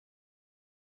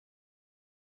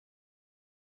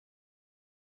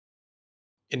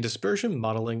In dispersion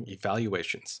modeling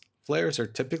evaluations, flares are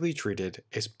typically treated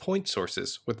as point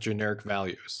sources with generic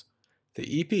values. The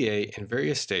EPA and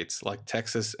various states like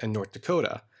Texas and North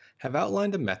Dakota have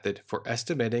outlined a method for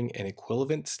estimating an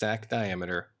equivalent stack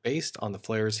diameter based on the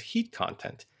flare's heat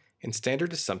content and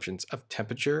standard assumptions of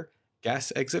temperature,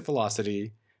 gas exit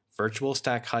velocity, virtual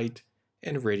stack height,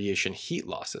 and radiation heat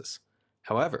losses.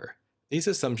 However, these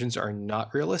assumptions are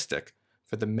not realistic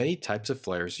for the many types of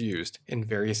flares used in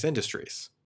various industries.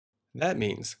 That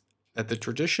means that the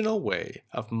traditional way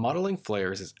of modeling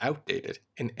flares is outdated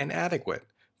and inadequate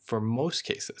for most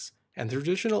cases, and the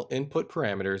traditional input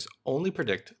parameters only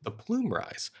predict the plume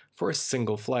rise for a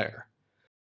single flare.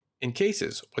 In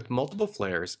cases with multiple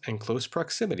flares in close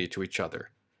proximity to each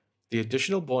other, the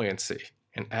additional buoyancy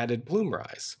and added plume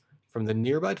rise from the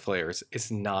nearby flares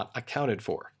is not accounted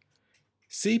for.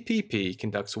 CPP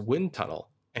conducts wind tunnel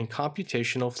and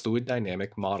computational fluid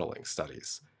dynamic modeling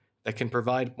studies that can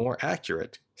provide more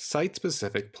accurate,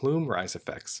 site-specific plume rise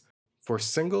effects for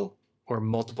single or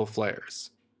multiple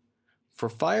flares. For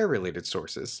fire-related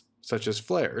sources, such as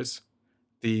flares,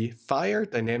 the Fire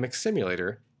Dynamic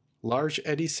Simulator Large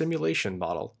Eddy Simulation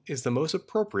model is the most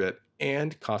appropriate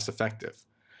and cost-effective.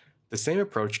 The same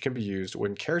approach can be used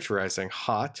when characterizing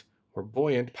hot or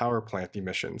buoyant power plant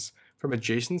emissions from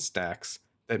adjacent stacks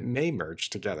that may merge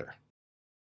together.